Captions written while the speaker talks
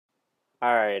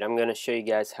Alright, I'm going to show you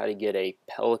guys how to get a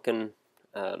Pelican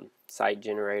site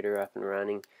generator up and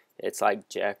running. It's like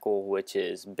Jekyll, which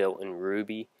is built in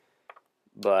Ruby,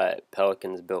 but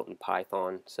Pelican's built in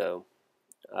Python. So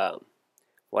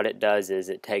what it does is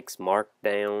it takes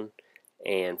Markdown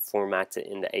and formats it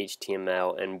into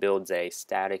HTML and builds a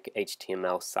static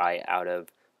HTML site out of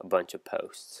a bunch of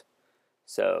posts.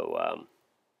 So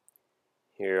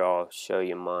here I'll show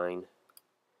you mine.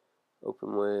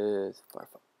 Open with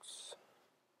Firefox.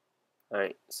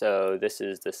 Alright, so this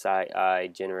is the site I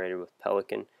generated with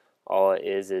Pelican. All it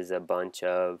is a bunch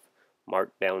of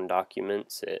Markdown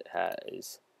documents. It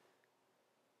has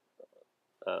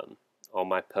all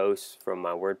my posts from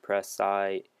my WordPress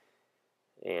site,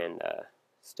 and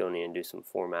still need to do some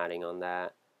formatting on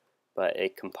that. But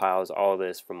it compiles all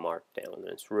this from Markdown, and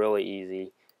it's really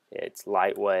easy. It's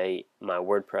lightweight. My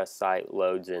WordPress site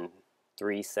loads in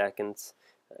 3 seconds.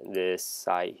 This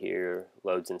site here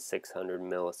loads in 600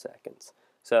 milliseconds.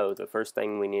 So the first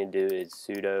thing we need to do is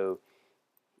sudo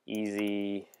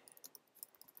easy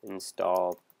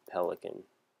install Pelican.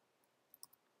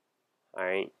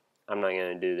 Alright, I'm not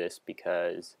going to do this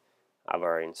because I've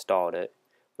already installed it.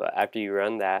 But after you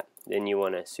run that, then you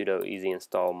want to sudo easy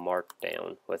install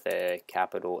Markdown with a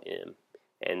capital M.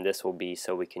 And this will be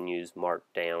so we can use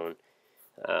Markdown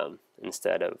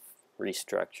instead of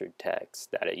restructured text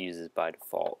that it uses by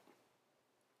default.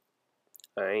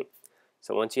 Alright,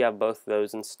 so once you have both of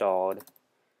those installed,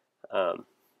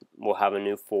 we'll have a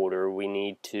new folder. We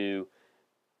need to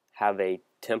have a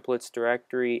templates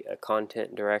directory, a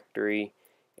content directory,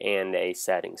 and a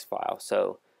settings file.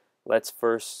 So let's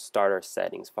first start our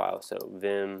settings file. So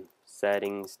vim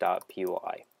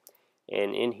settings.py,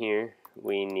 and in here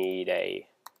we need a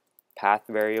path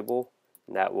variable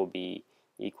that will be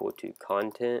equal to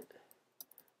content.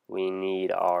 We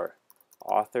need our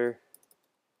author,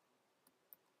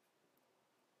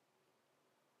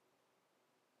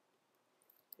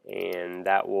 and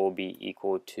that will be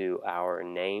equal to our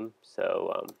name.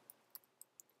 So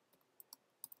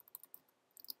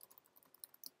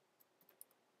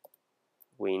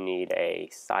we need a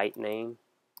site name,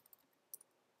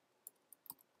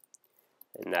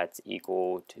 and that's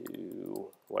equal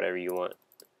to whatever you want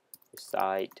your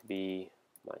site to be.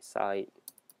 My site.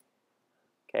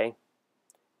 Okay,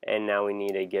 and now we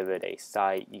need to give it a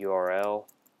site URL,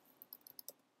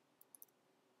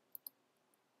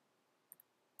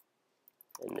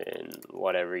 and then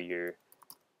whatever your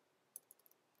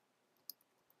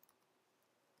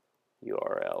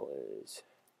URL is.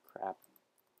 Crap.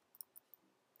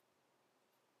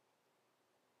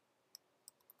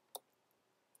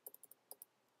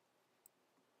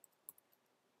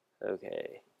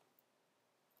 Okay.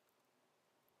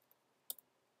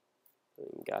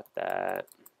 We got that.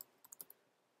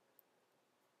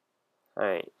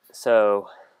 Alright, so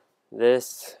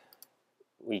this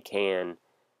we can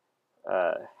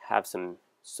have some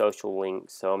social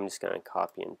links, so I'm just going to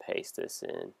copy and paste this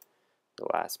in the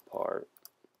last part.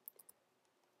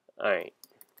 Alright,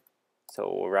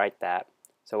 so we'll write that.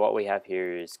 So what we have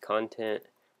here is content,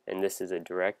 and this is a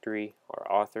directory,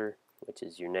 or author, which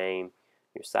is your name,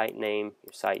 your site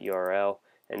URL,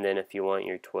 and then if you want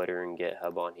your Twitter and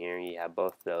GitHub on here, you have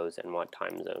both those and what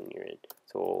time zone you're in.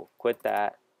 So we'll quit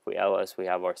that. If we ls, we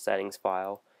have our settings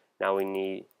file. Now we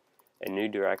need a new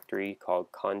directory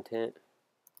called content,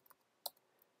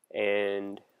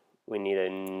 and we need a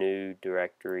new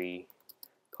directory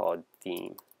called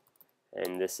theme,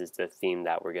 and this is the theme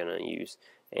that we're going to use,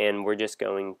 and we're just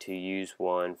going to use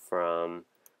one from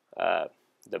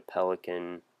the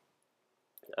Pelican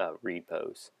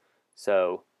repos.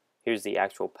 So here's the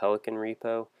actual Pelican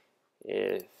repo.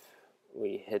 If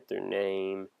we hit their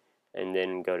name and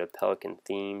then go to Pelican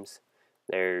themes,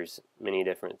 there's many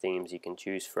different themes you can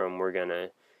choose from. We're gonna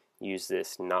use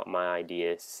this Not My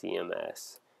Idea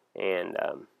CMS, and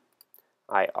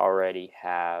I already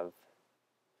have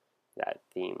that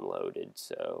theme loaded,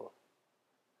 so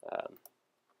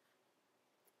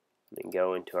then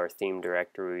go into our theme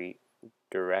directory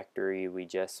we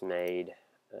just made,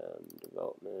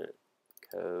 development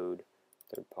code,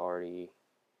 third party,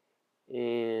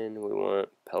 and we want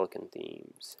Pelican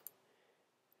themes,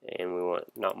 and we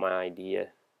want Not My Idea,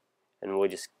 and we'll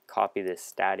just copy this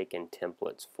static and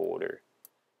templates folder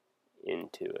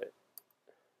into it.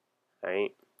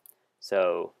 Alright,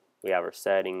 so we have our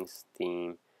settings,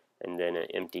 theme, and then an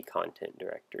empty content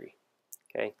directory.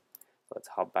 Okay, let's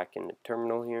hop back into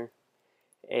terminal here,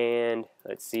 and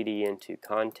let's cd into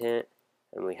content,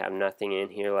 and we have nothing in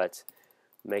here. Let's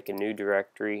make a new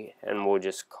directory, and we'll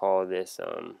just call this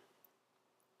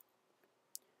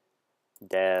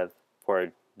dev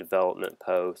for development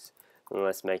posts. and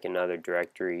let's make another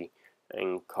directory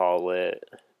and call it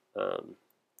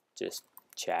just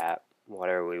chat,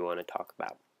 whatever we want to talk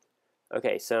about.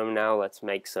 Okay, so now let's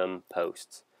make some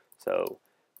posts. So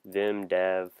vim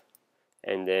dev,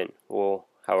 and then we'll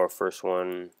have our first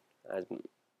one as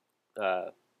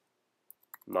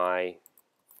my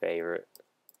favorite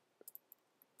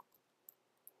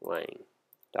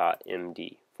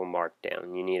lang.md for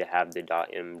Markdown. You need to have the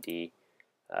 .md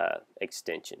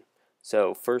extension.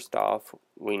 So first off,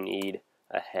 we need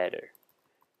a header,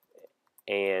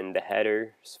 and the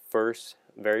header's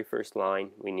very first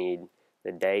line, we need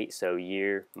the date, so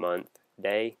year, month,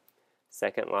 day.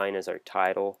 Second line is our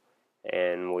title,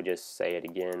 and we'll just say it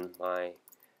again, my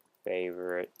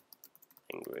favorite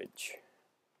language.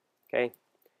 Okay,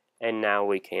 and now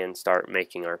we can start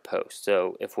making our post.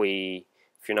 So if you're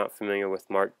not familiar with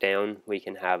Markdown, we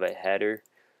can have a header.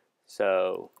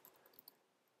 So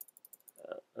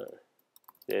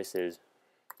this is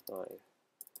my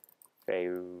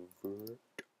favorite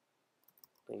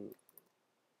language.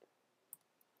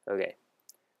 Okay,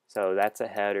 so that's a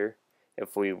header.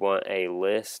 If we want a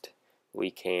list,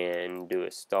 we can do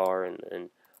a star and then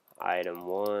item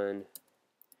 1,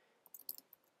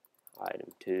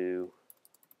 item 2.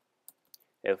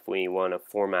 If we want to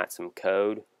format some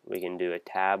code, we can do a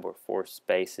tab or 4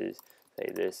 spaces.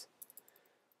 Say this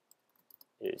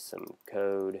is some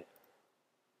code,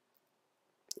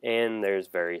 and there's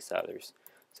various others.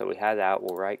 So we have that.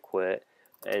 We'll right quit,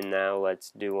 and now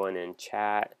let's do one in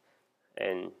chat,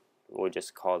 and we'll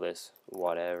just call this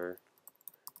whatever.md,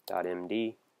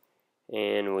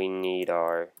 and we need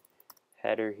our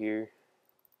header here,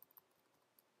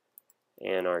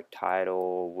 and our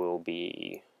title will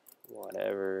be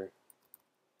whatever,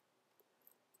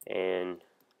 and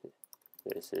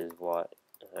this is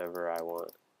whatever I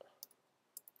want.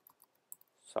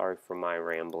 Sorry for my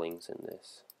ramblings in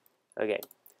this. Okay,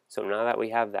 so now that we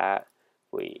have that,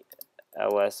 we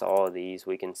ls all of these.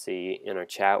 We can see in our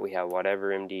chat we have whatever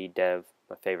md, dev,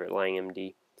 my favorite lang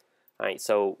md. Alright,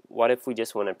 so what if we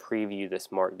just want to preview this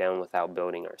Markdown without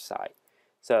building our site?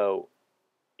 So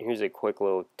here's a quick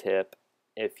little tip.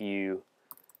 If you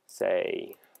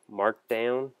say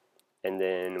Markdown, and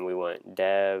then we want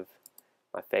dev,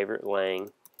 my favorite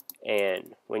lang,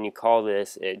 and when you call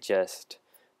this, it just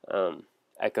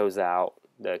echoes out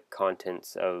the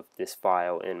contents of this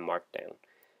file in Markdown.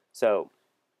 So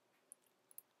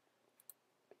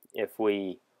if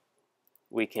we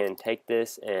can take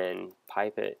this and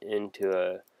pipe it into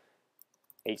a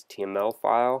HTML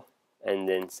file and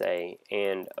then say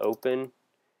and open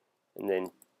and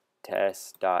then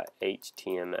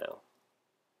test.html.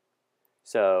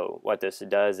 So what this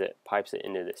does, it pipes it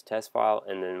into this test file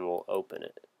and then we'll open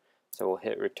it. So we'll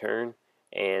hit return,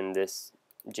 and this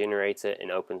generates it and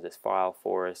opens this file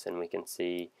for us, and we can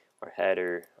see our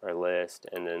header, our list,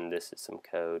 and then this is some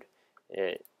code.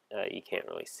 You can't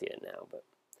really see it now,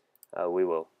 but we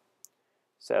will.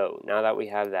 So now that we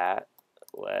have that,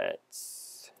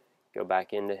 let's go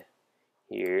back into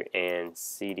here and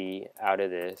cd out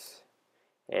of this,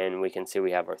 and we can see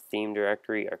we have our theme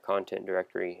directory, our content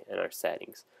directory, and our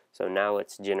settings. So now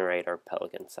let's generate our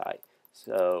Pelican site.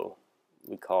 So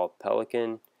we call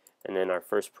Pelican, and then our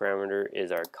first parameter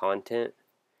is our content,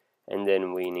 and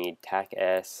then we need tac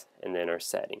s and then our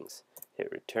settings. Hit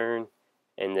return,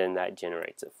 and then that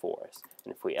generates it for us.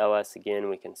 And if we ls again,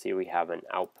 we can see we have an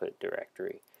output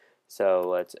directory. So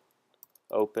let's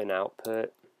open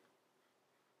output,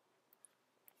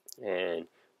 and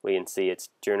we can see it's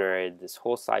generated this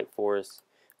whole site for us.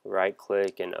 Right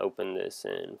click and open this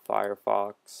in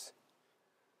Firefox.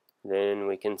 Then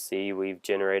we can see we've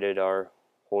generated our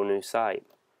whole new site.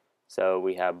 So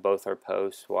we have both our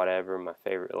posts, whatever, my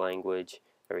favorite language,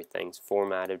 everything's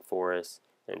formatted for us,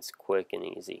 and it's quick and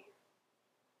easy.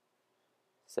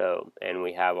 So, and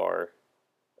we have our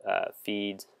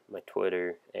feeds, my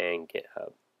Twitter, and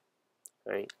GitHub.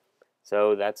 Right?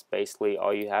 So that's basically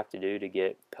all you have to do to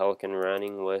get Pelican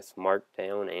running with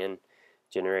Markdown and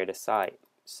generate a site.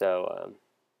 So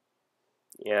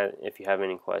yeah, if you have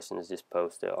any questions, just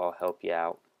post it. I'll help you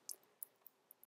out.